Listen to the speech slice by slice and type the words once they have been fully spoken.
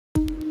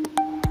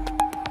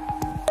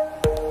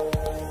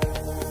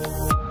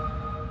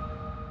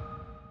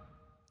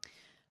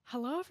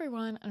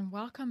everyone, and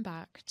welcome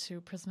back to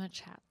Prisma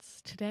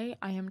Chats. Today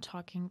I am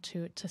talking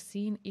to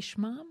Tasin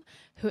Ishmam,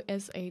 who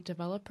is a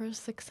developer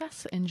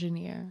success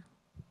engineer.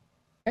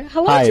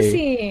 Hello, Hi.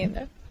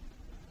 Tasin.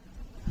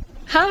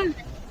 Hi.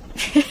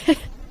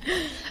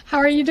 How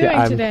are you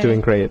doing today? I'm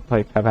doing great.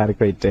 I've had a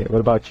great day. What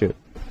about you?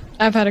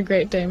 I've had a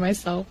great day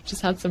myself.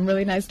 Just had some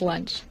really nice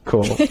lunch.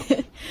 Cool.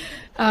 So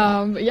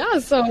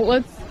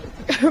let's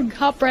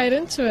hop right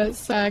into it.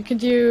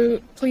 Could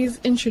you please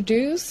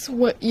introduce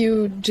what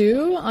you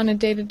do on a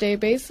day-to-day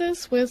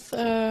basis with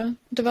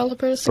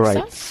developer success?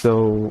 Right.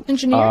 So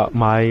engineer?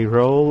 my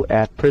role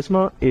at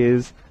Prisma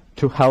is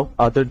to help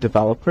other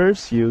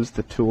developers use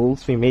the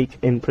tools we make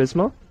in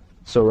Prisma.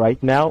 So right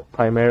now,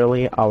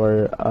 primarily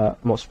our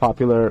most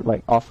popular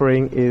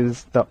offering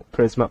is the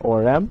Prisma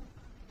ORM.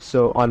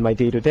 So on my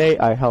day-to-day,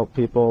 I help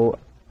people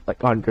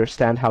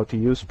understand how to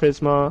use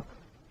Prisma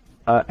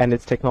and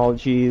its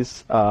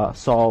technologies,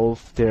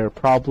 solve their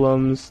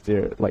problems,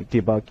 their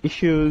debug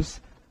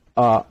issues,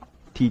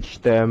 teach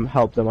them,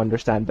 help them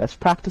understand best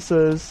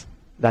practices,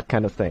 that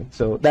kind of thing.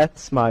 So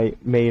that's my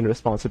main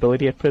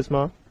responsibility at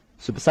Prisma.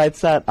 So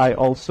besides that, I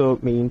also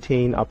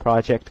maintain a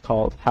project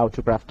called How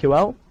to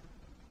GraphQL,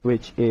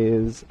 which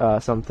is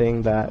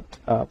something that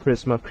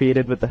Prisma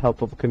created with the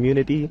help of a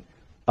community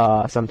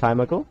some time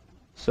ago.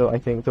 So I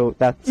think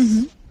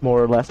that's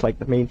more or less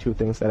the main two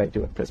things that I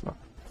do at Prisma.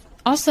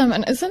 Awesome.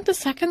 And isn't the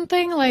second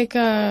thing a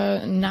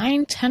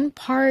 9-10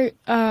 part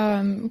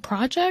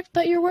project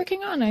that you're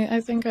working on? I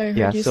think I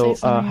heard you say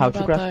something How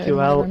to about that in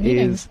one of our GraphQL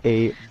meetings. is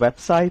a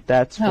website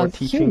that's for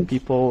teaching huge.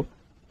 people,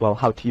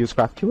 how to use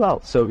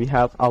GraphQL. So we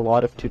have a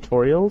lot of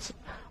tutorials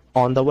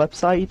on the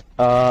website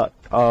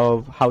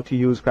of how to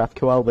use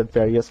GraphQL with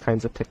various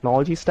kinds of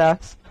technology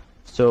stacks.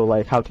 So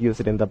how to use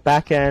it in the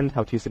backend,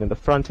 how to use it in the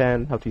front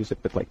end, how to use it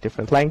with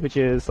different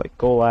languages like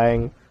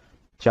Golang,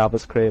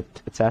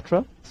 JavaScript,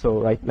 etc. So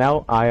right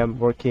now I am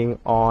working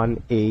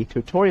on a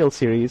tutorial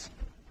series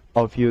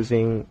of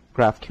using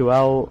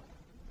GraphQL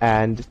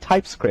and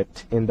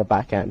TypeScript in the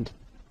backend.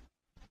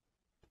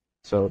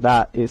 So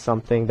that is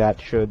something that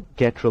should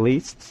get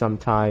released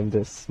sometime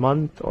this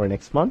month or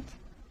next month.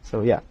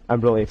 So yeah,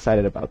 I'm really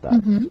excited about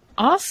that.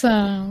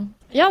 Awesome.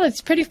 Yeah,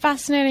 that's pretty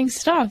fascinating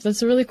stuff.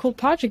 That's a really cool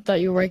project that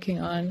you're working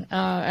on.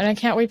 And I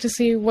can't wait to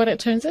see what it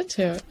turns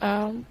into.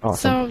 Awesome.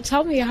 So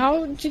tell me,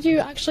 how did you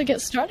actually get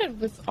started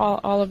with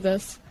all of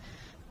this?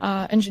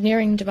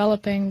 Engineering,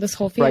 developing this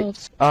whole field?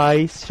 Right.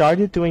 I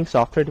started doing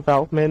software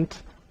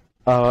development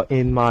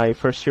in my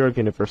first year of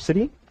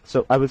university.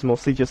 So I was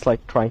mostly just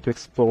trying to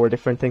explore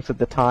different things at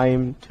the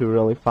time to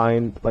really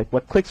find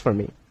what clicks for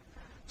me.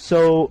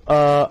 So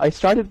I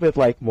started with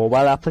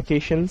mobile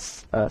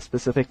applications,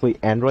 specifically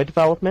Android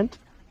development,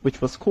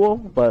 which was cool.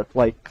 But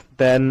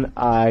then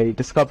I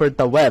discovered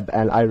the web,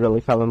 and I really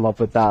fell in love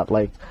with that.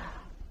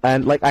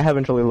 I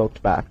haven't really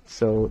looked back.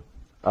 So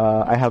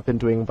I have been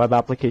doing web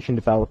application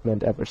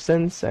development ever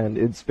since, and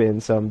it's been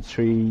some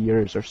 3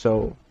 years or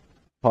so,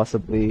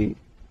 possibly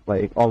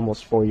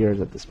almost 4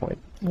 years at this point.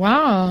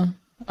 Wow.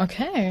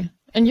 Okay.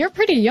 And you're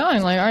pretty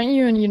young, aren't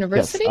you in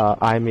university? Yes,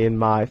 I'm in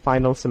my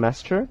final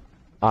semester.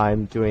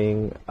 I'm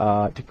doing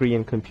a degree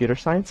in computer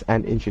science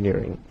and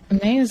engineering.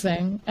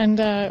 Amazing. And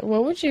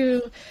what would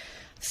you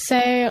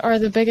say are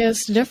the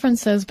biggest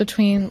differences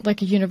between a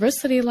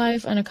university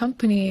life and a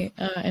company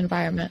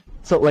environment?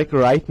 So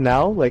right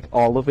now,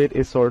 all of it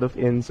is sort of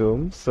in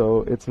Zoom.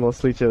 So it's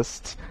mostly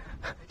just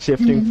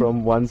shifting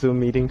from one Zoom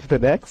meeting to the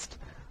next.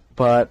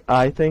 But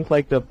I think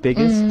the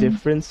biggest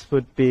difference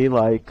would be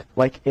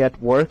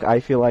at work, I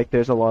feel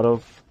there's a lot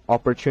of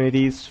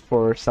opportunities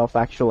for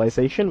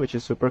self-actualization, which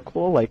is super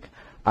cool.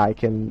 I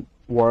can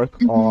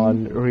work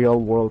on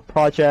real-world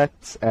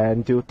projects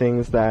and do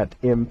things that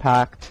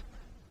impact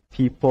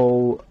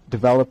people,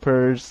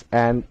 developers,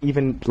 and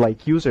even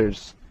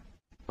users,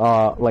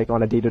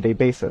 on a day-to-day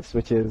basis,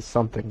 which is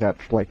something that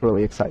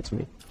really excites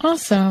me.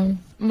 Awesome.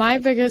 My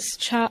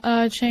biggest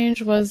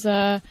change was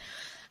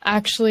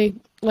actually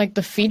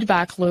the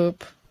feedback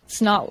loop.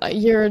 It's not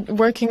you're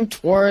working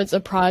towards a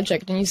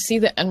project and you see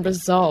the end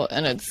result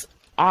and it's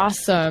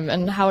awesome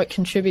and how it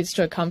contributes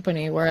to a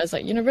company, whereas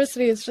at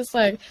university it's just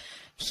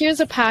here's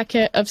a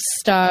packet of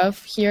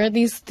stuff, here are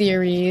these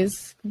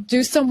theories,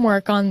 do some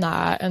work on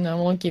that, and then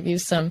we'll give you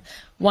some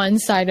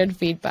one-sided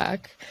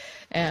feedback.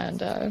 And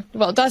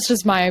that's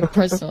just my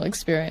personal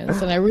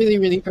experience, and I really,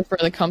 really prefer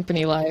the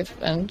company life.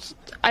 And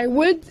I'm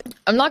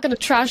not going to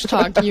trash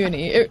talk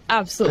uni. It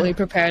absolutely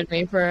prepared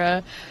me for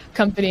a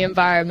company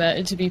environment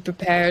and to be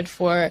prepared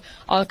for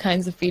all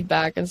kinds of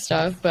feedback and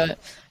stuff, but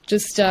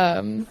just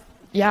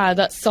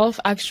that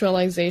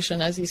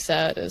self-actualization, as you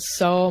said, is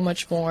so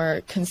much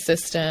more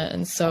consistent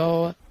and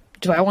so,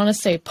 do I want to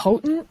say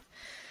potent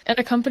in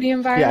a company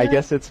environment? Yeah, I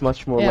guess it's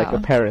much more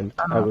apparent,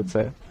 I would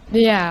say.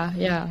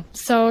 Yeah.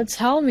 So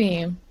tell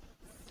me,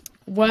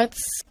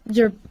 what's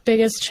your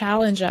biggest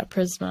challenge at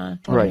Prisma?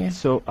 Right.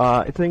 So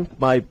I think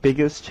my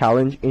biggest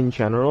challenge in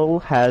general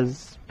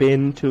has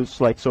been to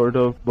sort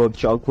of both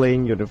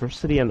juggling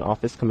university and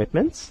office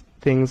commitments.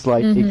 Things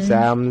like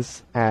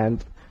exams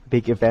and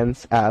big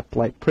events at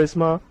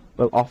Prisma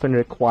will often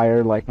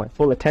require like my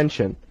full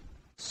attention.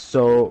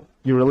 So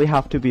you really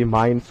have to be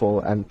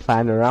mindful and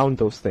plan around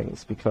those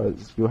things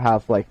because you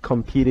have like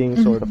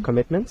competing sort of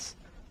commitments.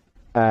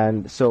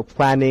 And so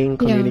planning,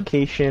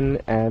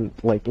 communication, and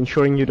like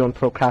ensuring you don't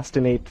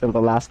procrastinate till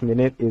the last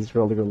minute is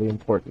really, really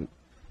important.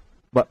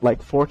 But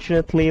like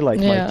fortunately, like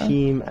my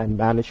team and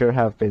manager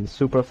have been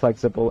super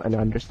flexible and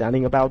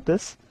understanding about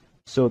this.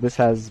 So this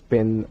has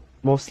been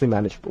mostly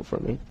manageable for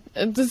me.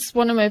 This is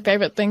one of my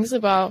favorite things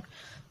about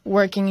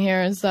working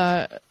here is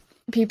that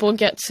people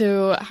get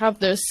to have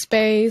their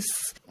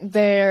space.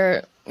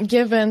 They're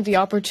given the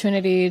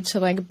opportunity to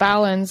like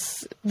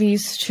balance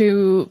these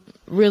two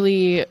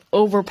really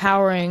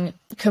overpowering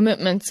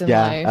commitments in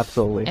life. Yeah,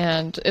 absolutely.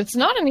 And it's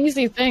not an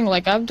easy thing.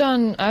 Like I've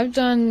done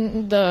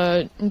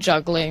the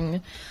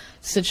juggling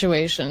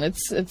situation.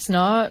 It's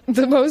not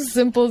the most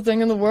simple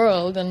thing in the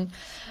world, and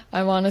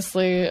I'm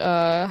honestly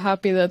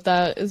happy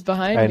that is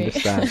behind me. I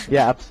understand.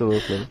 Yeah,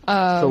 absolutely.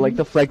 So like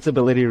the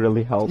flexibility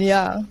really helps.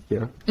 Yeah.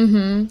 Here.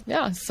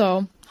 Yeah.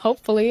 So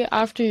hopefully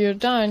after you're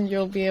done,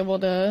 you'll be able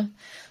to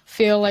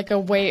feel like a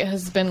weight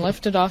has been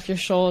lifted off your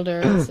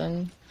shoulders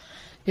and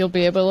you'll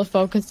be able to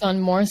focus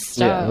on more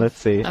stuff. Yeah, let's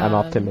see. I'm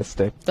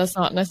optimistic. That's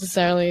not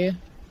necessarily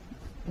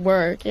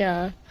work.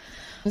 Yeah.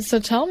 So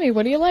tell me,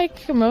 what do you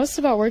like most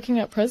about working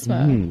at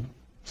Prisma?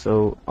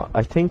 So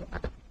I think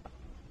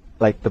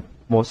like the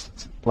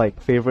most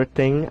like favorite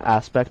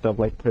aspect of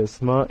like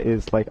Prisma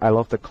is like I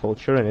love the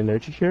culture and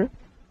energy here.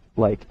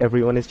 Like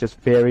everyone is just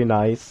very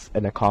nice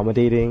and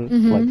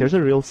accommodating. Like there's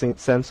a real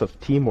sense of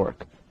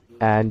teamwork,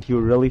 and you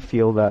really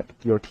feel that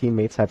your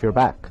teammates have your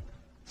back.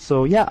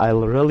 So yeah, I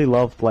really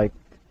love like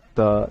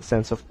the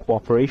sense of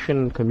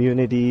cooperation,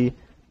 community,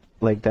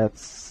 like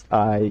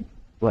I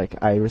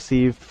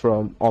received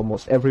from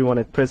almost everyone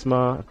at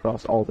Prisma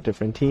across all the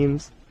different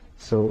teams.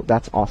 So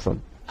that's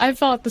awesome. I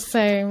felt the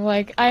same.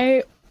 Like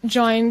I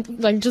joined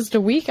like just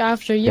a week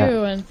after you,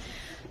 and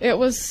it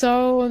was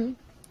so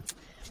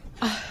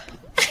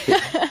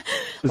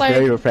it's like,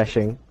 very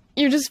refreshing.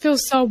 You just feel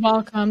so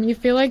welcome. You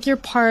feel like you're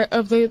part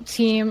of the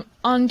team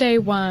on day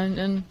one,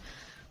 and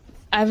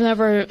I've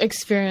never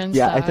experienced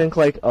that. I think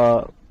like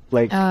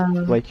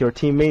your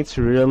teammates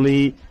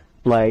really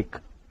like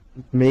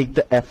make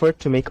the effort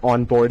to make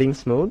onboarding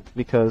smooth,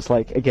 because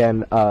like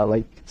again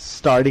like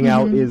starting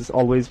out is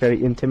always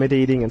very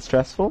intimidating and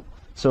stressful.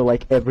 So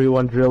like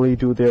everyone really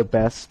do their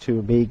best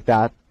to make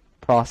that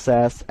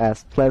process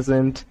as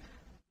pleasant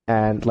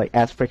and like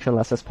as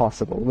frictionless as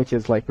possible, which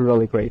is like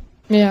really great.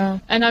 Yeah.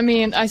 And I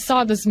mean, I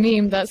saw this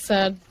meme that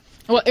said,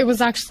 well, it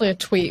was actually a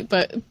tweet,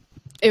 but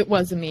it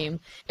was a meme.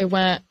 It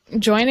went,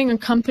 joining a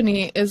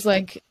company is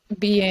like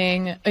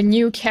being a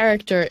new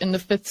character in the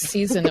 5th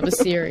season of a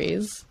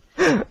series.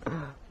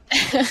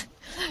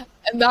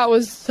 And that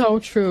was so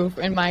true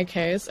in my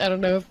case. I don't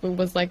know if it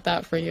was like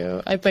that for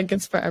you. I think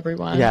it's for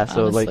everyone. Yeah,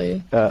 so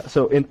honestly. like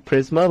so in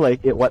Prisma,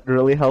 like what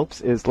really helps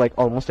is like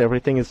almost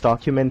everything is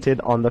documented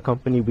on the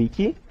company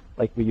wiki.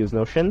 Like we use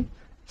Notion.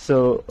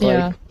 So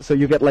like so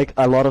you get like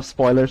a lot of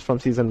spoilers from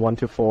season 1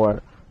 to 4.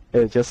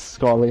 Just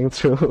scrolling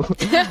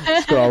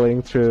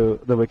through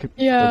the wiki.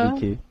 The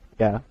wiki.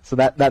 Yeah. So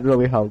that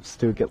really helps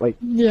to get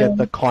get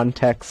the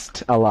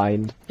context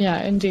aligned.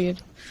 Yeah, indeed.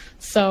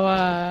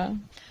 So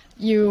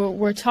you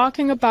were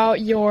talking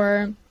about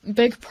your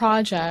big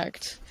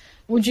project.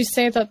 Would you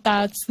say that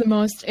that's the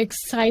most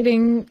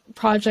exciting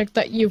project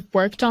that you've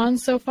worked on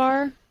so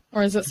far?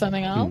 Or is it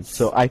something else?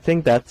 So I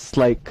think that's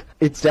like,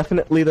 it's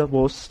definitely the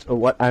most,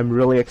 what I'm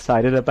really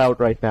excited about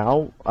right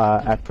now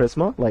at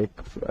Prisma, like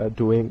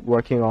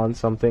working on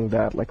something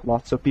that like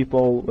lots of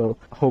people will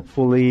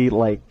hopefully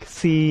like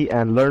see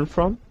and learn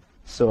from.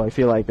 So I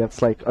feel like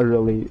that's like a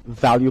really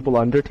valuable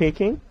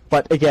undertaking.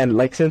 But again,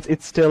 like since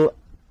it's still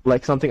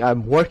like something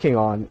I'm working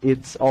on,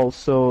 it's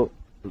also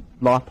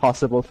not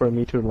possible for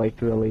me to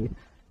like really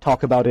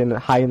talk about in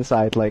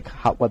hindsight, like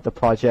what the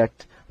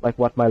project, like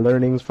what my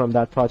learnings from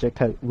that project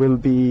will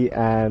be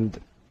and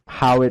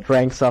how it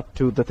ranks up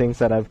to the things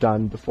that I've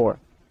done before.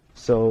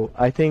 So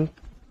I think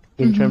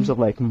in terms of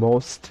like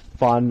most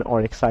fun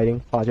or exciting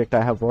project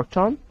I have worked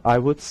on, I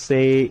would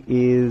say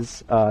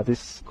is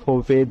this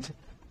COVID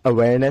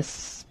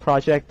awareness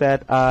project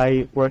that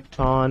I worked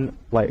on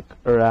like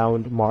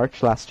around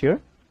March last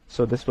year.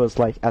 So this was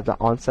like at the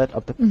onset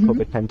of the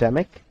COVID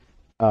pandemic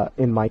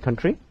in my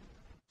country.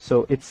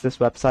 So it's this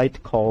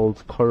website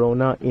called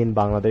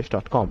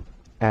coronainbangladesh.com.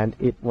 And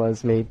it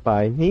was made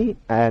by me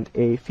and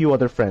a few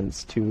other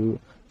friends to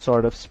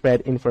sort of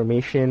spread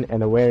information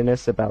and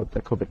awareness about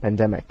the COVID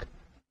pandemic.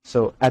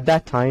 So at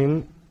that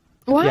time,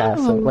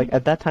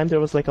 at that time there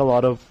was like a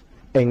lot of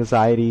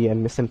anxiety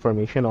and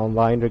misinformation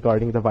online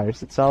regarding the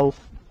virus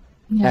itself.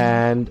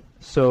 And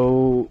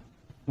so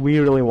we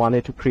really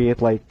wanted to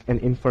create like an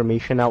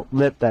information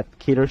outlet that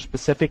caters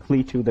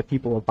specifically to the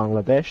people of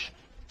Bangladesh.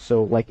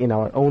 So like in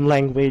our own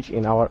language,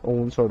 in our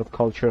own sort of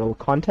cultural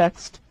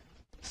context.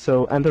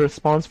 So, and the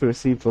response we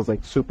received was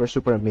like super,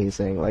 super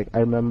amazing. Like I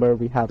remember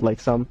we had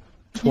like some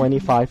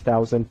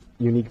 25,000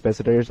 unique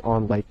visitors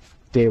on like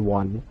day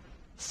one.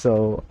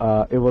 So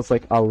it was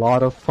like a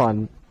lot of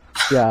fun.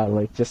 yeah,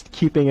 like just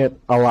keeping it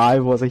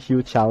alive was a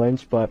huge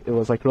challenge, but it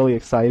was like really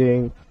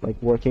exciting, like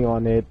working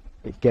on it,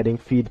 like, getting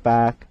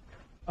feedback,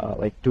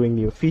 like doing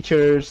new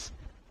features,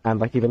 and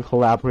like even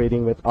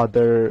collaborating with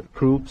other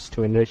groups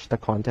to enrich the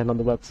content on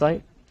the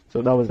website.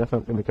 So that was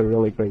definitely like a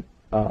really great,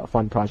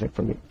 fun project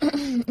for me.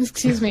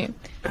 Excuse me.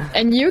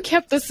 And you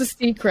kept this a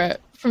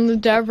secret from the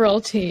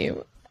DevRel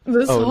team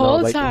this Oh no,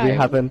 whole like time. we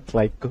haven't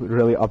like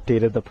really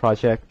updated the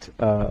project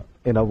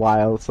in a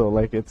while, so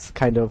like it's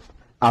kind of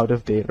out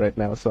of date right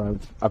now, so I'm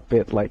a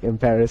bit like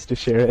embarrassed to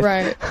share it.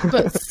 Right.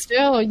 But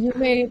still, you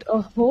made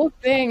a whole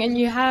thing and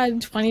you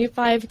had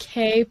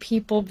 25K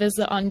people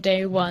visit on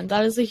day one.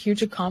 That is a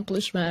huge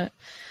accomplishment.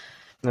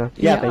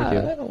 Yeah, thank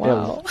you.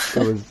 Wow.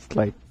 It was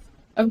like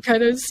I'm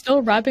kind of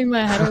still wrapping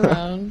my head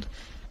around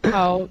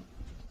how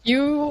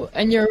you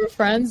and your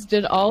friends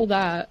did all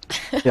that.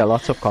 yeah,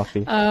 lots of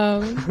coffee.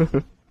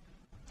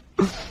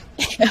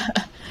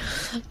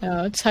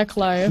 Yeah, tech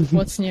life,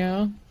 what's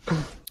new?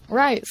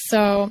 Right,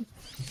 so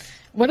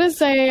what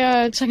is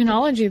a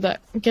technology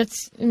that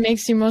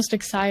makes you most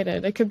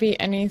excited? It could be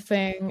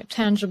anything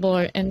tangible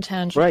or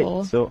intangible.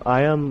 Right, so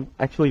I am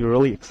actually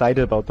really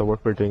excited about the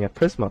work we're doing at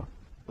Prisma.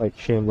 Like,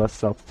 shameless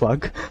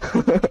self-plug.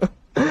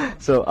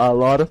 So a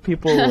lot of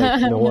people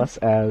like know us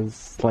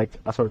as like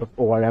a sort of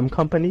ORM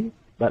company,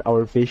 but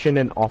our vision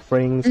and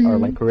offerings are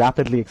like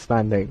rapidly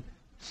expanding.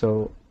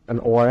 So an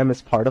ORM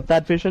is part of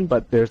that vision,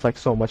 but there's like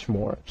so much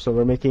more. So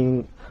we're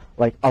making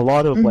like a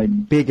lot of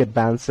like big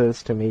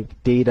advances to make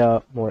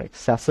data more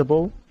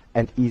accessible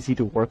and easy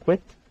to work with,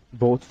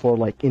 both for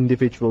like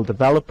individual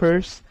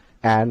developers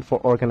and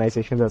for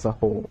organizations as a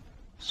whole.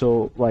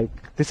 So like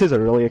this is a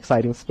really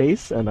exciting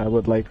space, and I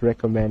would like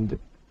recommend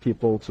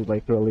people to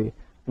like really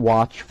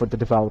watch for the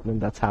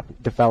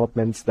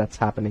developments that's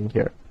happening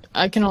here.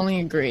 I can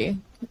only agree.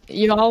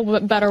 You all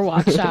better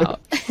watch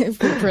out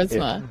for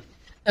Prisma. Yeah.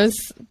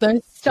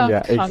 There's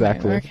stuff coming.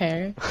 Exactly.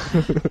 Okay.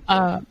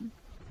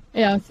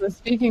 Yeah, so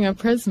speaking of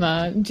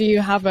Prisma, do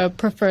you have a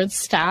preferred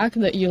stack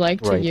that you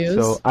like to use?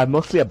 So I'm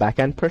mostly a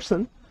backend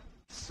person.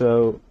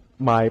 So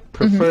my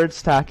preferred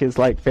stack is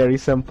like very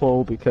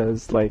simple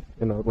because like,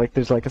 you know, like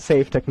there's like a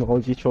safe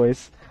technology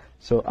choice.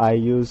 So I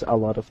use a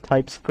lot of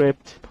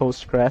TypeScript,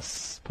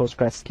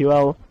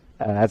 PostgreSQL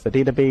as a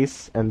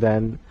database, and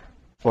then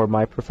for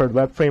my preferred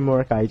web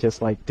framework, I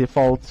just like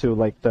default to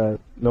like the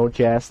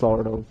Node.js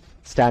sort of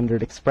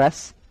standard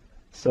Express.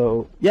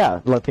 So yeah,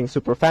 nothing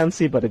super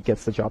fancy, but it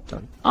gets the job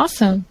done.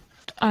 Awesome.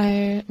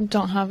 I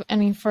don't have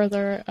any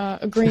further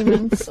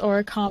agreements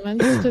or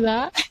comments to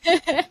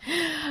that.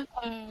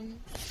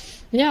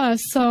 Yeah,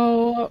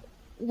 so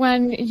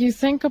when you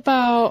think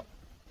about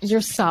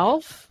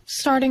yourself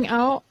starting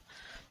out,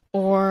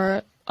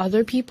 or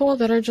other people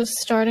that are just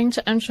starting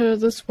to enter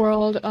this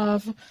world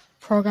of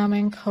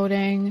programming,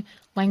 coding,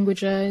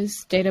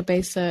 languages,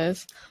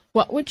 databases,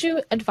 what would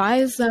you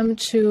advise them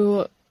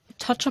to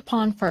touch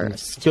upon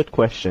first? Good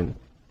question.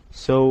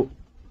 So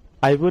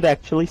I would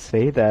actually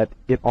say that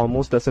it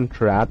almost doesn't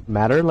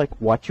matter like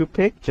what you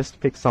pick, just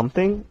pick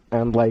something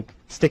and like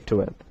stick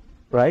to it,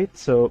 right?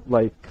 So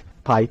like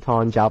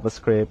Python,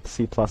 JavaScript,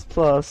 C++,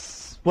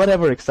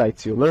 whatever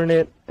excites you, learn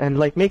it and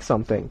like make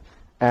something.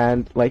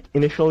 And like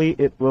initially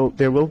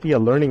there will be a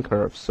learning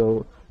curve,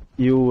 so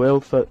you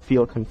will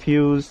feel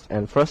confused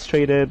and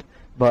frustrated,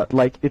 but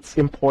like it's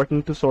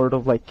important to sort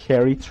of like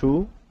carry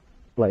through,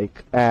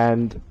 like,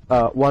 and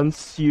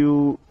once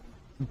you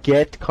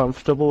get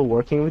comfortable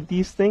working with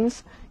these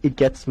things, it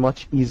gets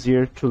much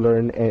easier to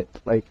learn it,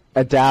 like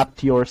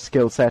adapt your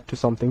skill set to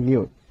something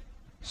new.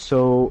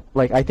 So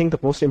like I think the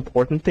most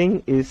important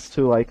thing is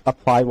to like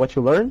apply what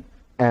you learn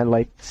and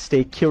like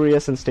stay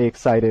curious and stay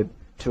excited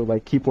to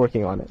like keep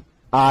working on it.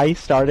 I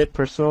started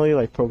personally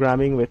like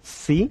programming with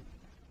C,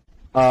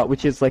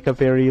 which is like a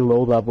very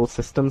low-level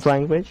systems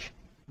language,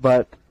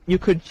 but you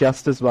could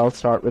just as well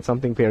start with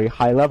something very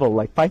high-level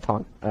like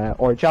Python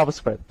or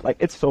JavaScript. Like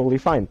it's totally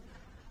fine.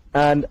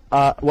 And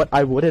what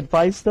I would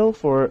advise though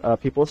for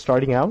people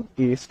starting out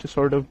is to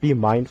sort of be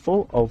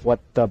mindful of what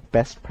the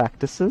best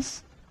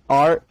practices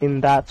are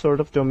in that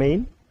sort of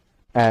domain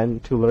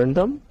and to learn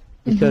them,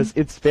 because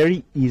it's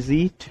very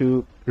easy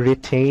to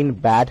retain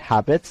bad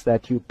habits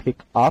that you pick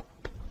up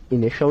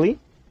initially.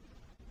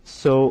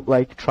 So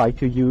like try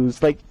to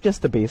use like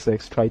just the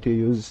basics, try to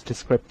use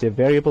descriptive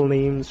variable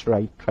names,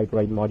 try to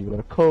write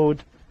modular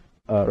code,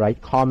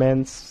 write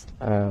comments,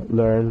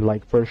 learn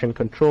like version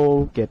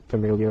control, get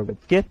familiar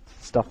with Git,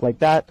 stuff like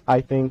that.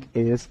 I think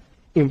is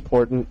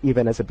important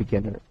even as a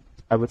beginner.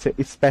 I would say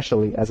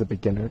especially as a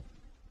beginner.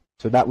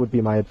 So that would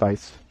be my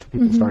advice to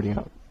people starting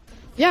out.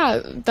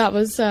 Yeah, that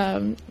was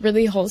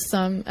really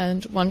wholesome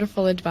and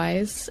wonderful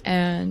advice,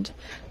 and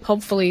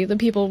hopefully the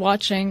people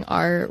watching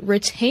are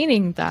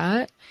retaining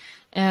that,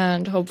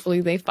 and hopefully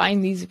they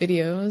find these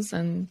videos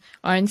and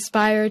are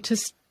inspired to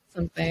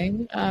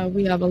something.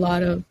 We have a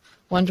lot of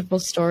wonderful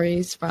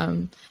stories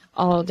from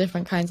all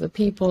different kinds of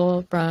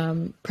people,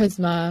 from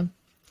Prisma,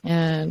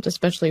 and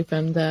especially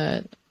from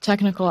the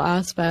technical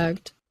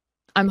aspect.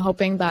 I'm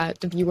hoping that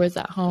the viewers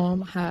at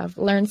home have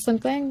learned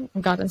something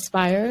and got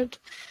inspired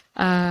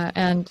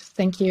And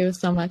thank you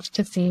so much,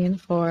 Tasin,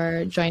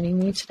 for joining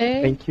me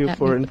today. Thank you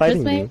for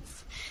inviting me.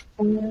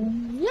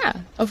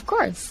 Yeah, of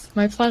course.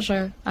 My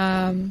pleasure.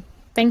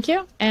 Thank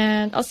you,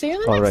 and I'll see you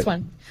in the next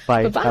one.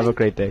 Bye. Bye-bye. Have a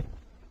great day.